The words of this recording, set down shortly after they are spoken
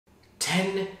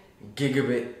10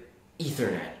 gigabit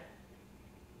Ethernet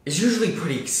is usually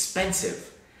pretty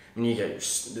expensive. I mean, you get the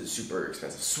super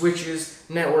expensive switches,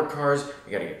 network cards,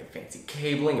 you gotta get the fancy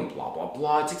cabling and blah blah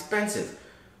blah, it's expensive.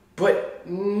 But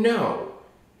no,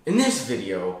 in this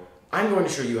video, I'm going to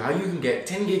show you how you can get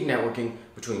 10 gig networking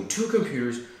between two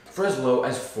computers for as low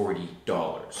as $40.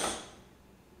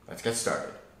 Let's get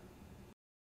started.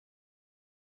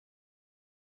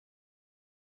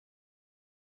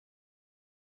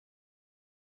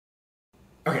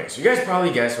 Okay, so you guys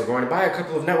probably guessed we're going to buy a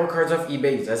couple of network cards off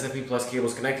eBay, use SFP plus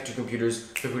cables, connect to two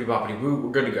computers, bippity boppity boo,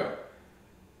 we're good to go.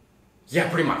 Yeah,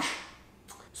 pretty much.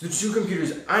 So the two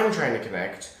computers I'm trying to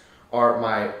connect are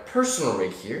my personal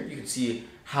rig here. You can see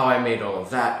how I made all of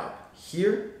that up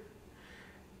here.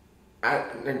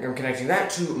 I'm connecting that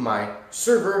to my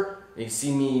server. You can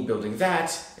see me building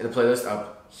that in the playlist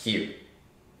up here.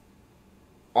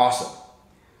 Awesome.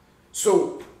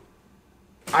 So,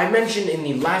 I mentioned in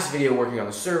the last video working on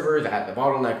the server that the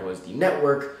bottleneck was the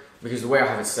network, because the way I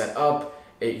have it set up,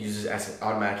 it uses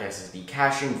automatic SSD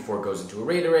caching before it goes into a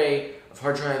RAID array of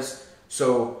hard drives.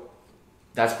 So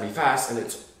that's pretty fast,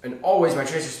 and always my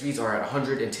transfer speeds are at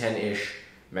 110-ish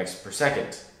megs per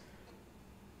second,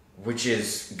 which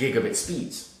is gigabit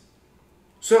speeds.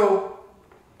 So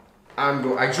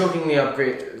I jokingly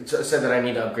said that I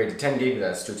need to upgrade to 10 gig,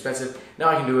 that's too expensive. Now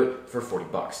I can do it for 40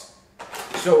 bucks.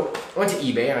 So I went to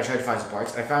eBay and I tried to find some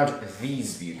parts. I found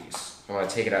these beauties. I want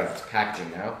to take it out of its packaging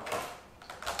now.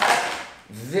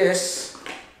 This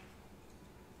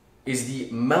is the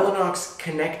Mellanox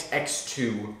Connect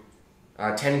X2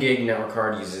 10 gig network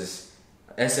card, uses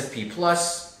SFP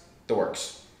plus, the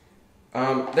works.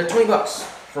 They're 20 bucks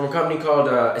from a company called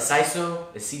Esiso.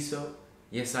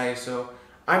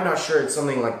 I'm not sure, it's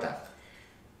something like that.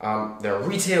 They're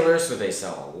retailers, so they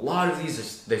sell a lot of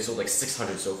these. They've sold like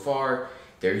 600 so far.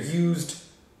 They're used.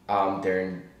 They're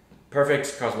in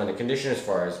perfect cosmetic condition as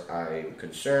far as I'm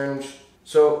concerned.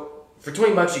 So for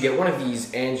 20 bucks, you get one of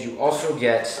these, and you also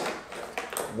get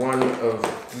one of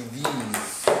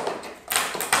these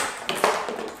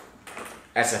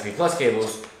SFP plus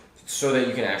cables, so that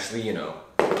you can actually,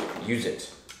 use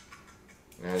it.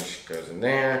 And it just goes in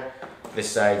there.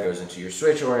 This side goes into your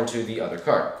switch or into the other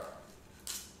card.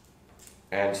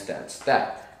 And that's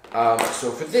that.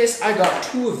 So for this, I got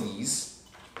two of these.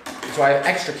 So I have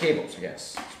extra cables, I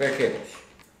guess. Spare cables.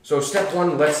 So step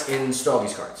one, let's install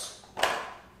these cards.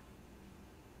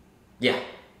 Yeah.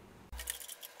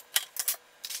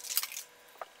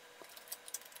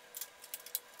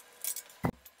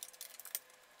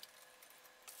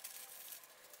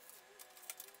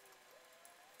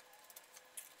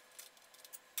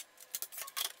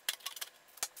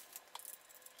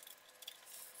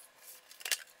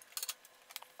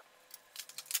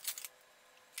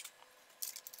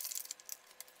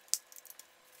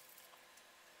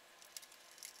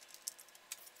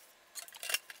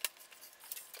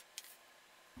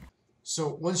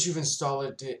 So once you've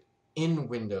installed it in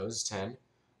Windows 10,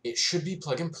 it should be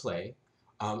plug and play.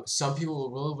 Some people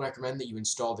will recommend that you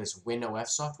install this WinOS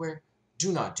software.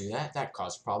 Do not do that. That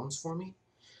caused problems for me.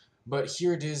 But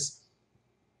here it is.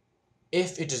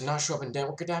 If it does not show up in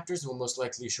network adapters, it will most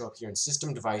likely show up here in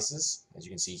system devices, as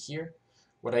you can see here.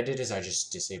 What I did is I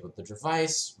just disabled the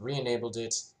device, re-enabled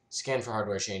it, scanned for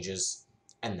hardware changes,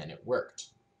 and then it worked.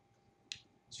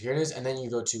 So here it is, and then you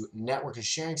go to Network and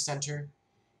Sharing Center,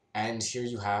 and here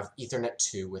you have Ethernet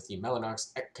 2 with the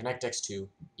Mellanox Connect X2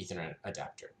 Ethernet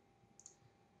adapter.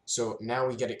 So now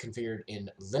we get it configured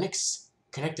in Linux,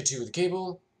 connect the two with the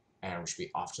cable, and we should be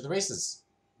off to the races.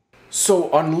 So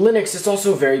on Linux, it's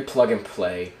also very plug and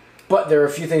play, but there are a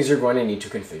few things you're going to need to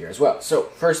configure as well. So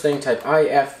first thing, type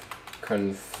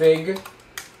ifconfig-a.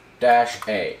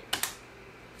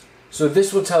 So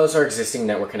this will tell us our existing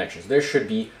network connections. There should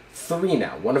be 3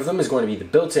 now. One of them is going to be the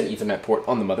built-in Ethernet port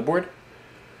on the motherboard.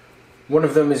 One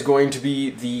of them is going to be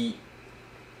the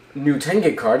new 10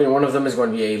 gig card, and one of them is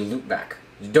going to be a loopback.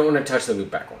 You don't want to touch the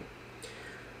loopback one.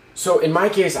 So in my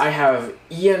case, I have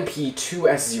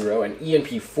ENP2S0 and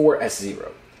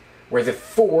ENP4S0, where the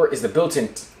 4 is the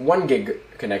built-in 1 gig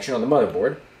connection on the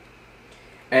motherboard,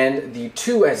 and the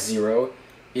 2S0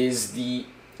 is the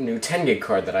new 10 gig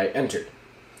card that I entered.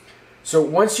 So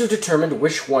once you've determined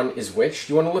which one is which,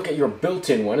 you want to look at your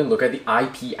built-in one and look at the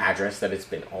IP address that it's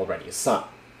been already assigned.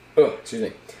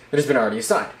 That has been already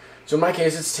assigned. So in my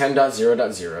case, it's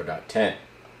 10.0.0.10.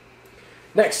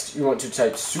 Next, you want to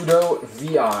type sudo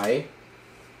vi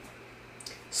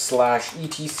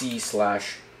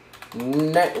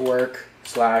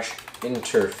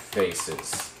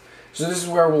 /etc/network/interfaces. So this is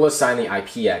where we'll assign the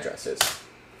IP addresses.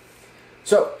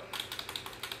 So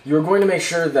you're going to make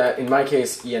sure that, in my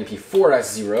case,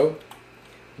 ENP4S0,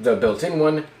 the built-in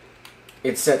one,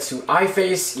 it's set to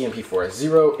iFace,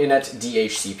 ENP4S0, inet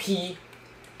DHCP,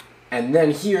 and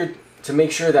then here, to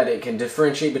make sure that it can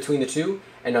differentiate between the two,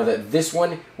 and know that this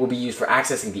one will be used for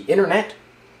accessing the internet,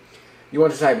 you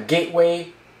want to type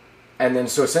gateway, and then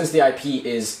so since the IP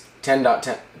is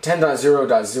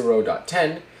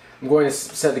 10.0.0.10, I'm going to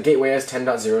set the gateway as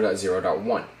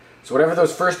 10.0.0.1. So whatever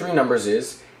those first three numbers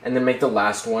is, and then make the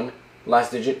last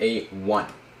digit a 1.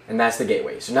 And that's the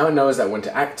gateway. So now it knows that when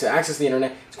to access the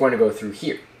internet, it's going to go through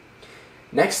here.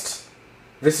 Next,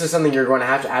 this is something you're going to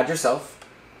have to add yourself.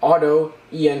 Auto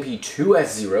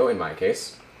ENP2S0 in my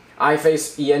case.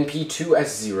 iFace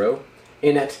ENP2S0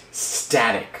 inet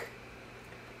static.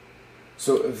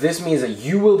 So this means that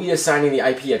you will be assigning the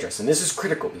IP address, and this is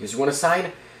critical because you want to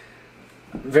assign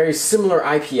very similar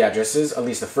IP addresses, at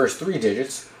least the first three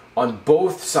digits, on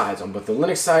both sides, on both the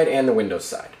Linux side and the Windows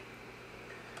side.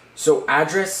 So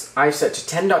address I've set to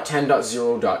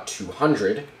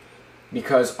 10.10.0.200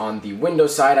 because on the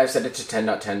Windows side I've set it to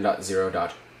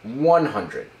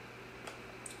 10.10.0.100.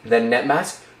 Then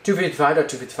netmask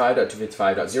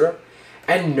 255.255.255.0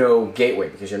 and no gateway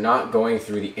because you're not going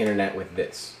through the internet with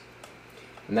this.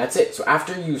 And that's it. So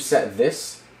after you set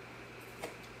this,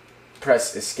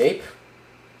 press escape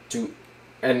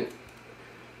and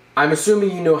I'm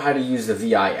assuming you know how to use the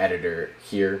VI editor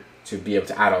here to be able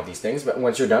to add all these things, but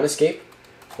once you're done, escape,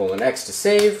 :X to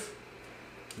save,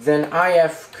 then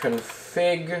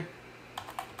ifconfig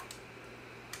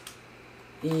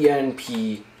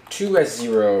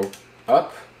enp2s0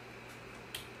 up,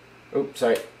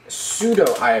 sudo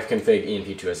ifconfig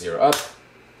enp2s0 up,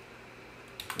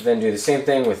 then do the same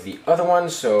thing with the other one,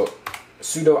 so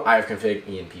sudo ifconfig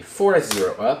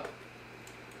enp4s0 up,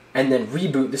 and then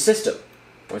reboot the system.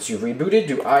 Once you've rebooted,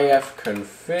 do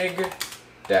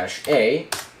ifconfig-a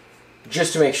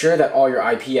just to make sure that all your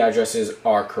IP addresses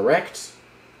are correct.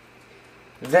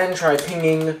 Then try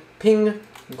ping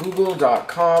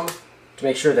google.com to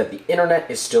make sure that the internet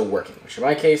is still working, which in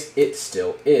my case, it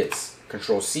still is.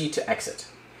 Control-C to exit.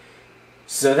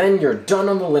 So then you're done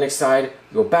on the Linux side,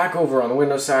 go back over on the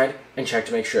Windows side, and check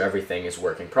to make sure everything is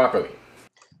working properly.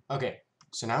 Okay,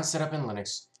 so now it's set up in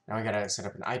Linux. Now we gotta set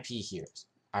up an IP here,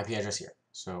 IP address here.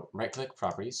 So right-click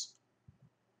Properties,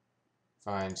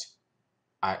 find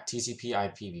TCP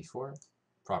IPv4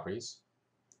 Properties,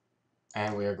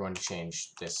 and we are going to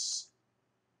change this.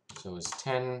 So it's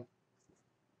 10.0.0.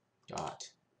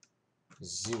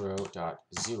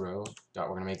 We're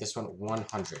going to make this one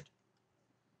 100.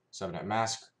 Subnet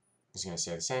mask is going to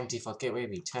stay the same. Default gateway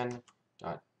be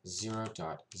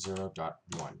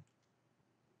 10.0.0.1.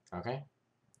 Okay.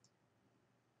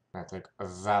 Now click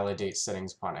Validate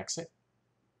Settings upon exit.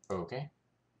 Okay.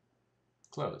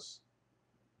 Close.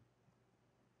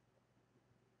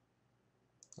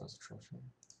 Close the troubleshooter.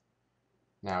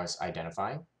 Now it's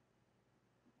identifying.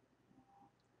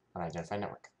 Unidentify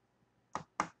network.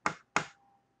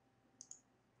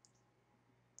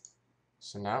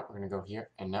 So now we're going to go here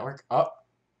and network up.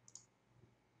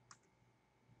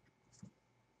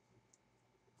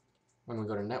 When we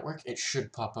go to network, it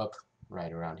should pop up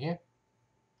right around here.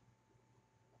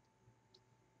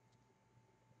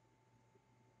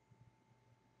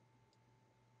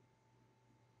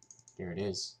 Here it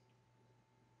is.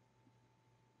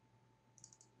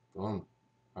 Boom.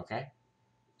 Okay.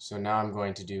 So now I'm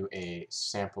going to do a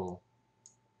sample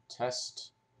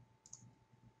test.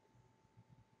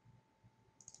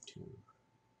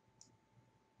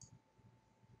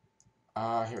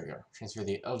 Here we go. Transfer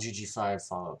the LGG5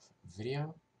 follow-up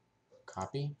video.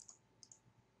 Copy.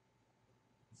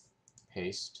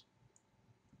 Paste.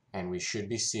 And we should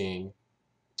be seeing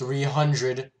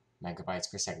 300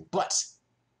 megabytes per second. But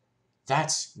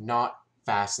that's not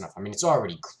fast enough. I mean, it's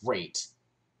already great,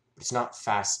 but it's not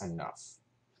fast enough.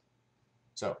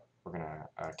 So we're going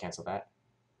to cancel that.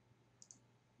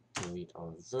 Delete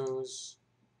all of those.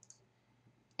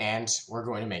 And we're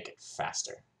going to make it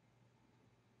faster.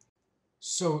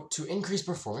 So to increase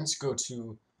performance, go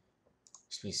to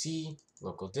PC,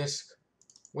 local disk,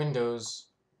 Windows,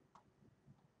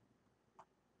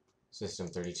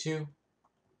 System32,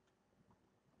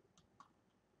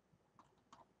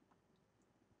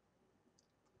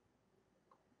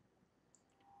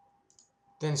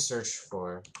 then search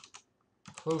for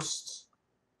host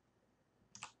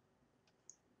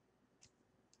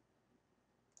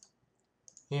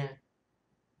here,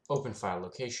 open file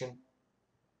location,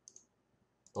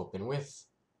 open with,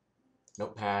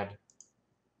 notepad,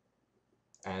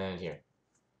 and then here.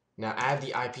 Now add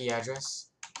the IP address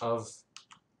of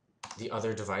the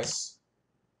other device.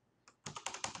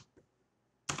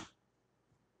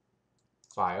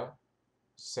 File,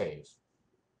 Save.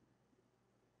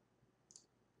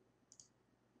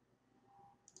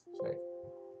 Save.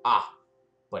 Ah,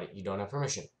 but you don't have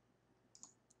permission.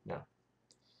 No.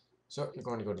 So you're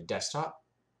going to go to Desktop,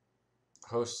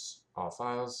 Hosts, All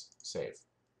Files, Save.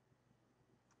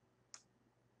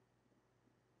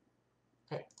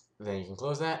 Okay, then you can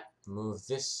close that, move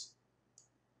this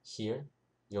here.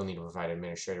 You'll need to provide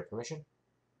administrator permission.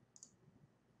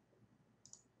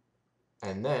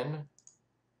 And then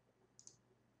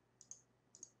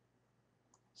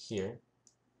here,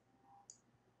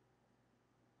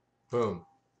 boom,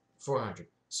 400.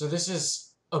 So this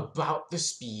is about the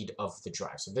speed of the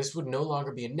drive. So this would no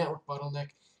longer be a network bottleneck.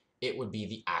 It would be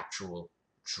the actual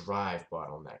drive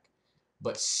bottleneck.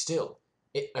 But still,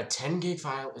 a 10 gig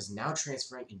file is now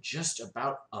transferring in just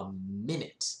about a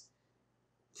minute.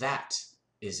 That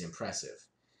is impressive.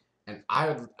 And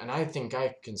I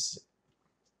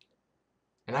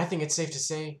think it's safe to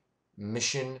say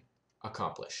mission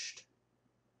accomplished.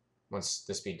 Once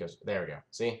the speed goes, there we go.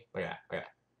 See? Look at that. Look at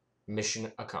that. Mission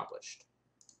accomplished.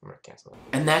 I'm going to cancel it.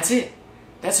 And that's it.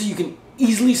 That's how you can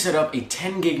easily set up a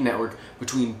 10 gig network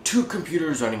between two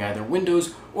computers running either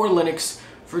Windows or Linux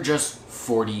for just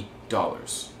 $40.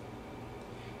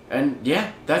 And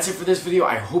yeah, that's it for this video.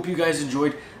 I hope you guys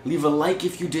enjoyed. Leave a like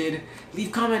if you did. Leave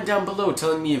a comment down below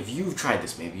telling me if you've tried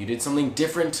this. Maybe you did something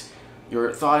different.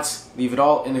 Your thoughts, leave it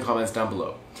all in the comments down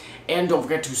below. And don't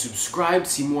forget to subscribe to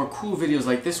see more cool videos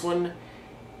like this one.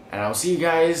 And I'll see you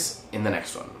guys in the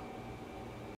next one.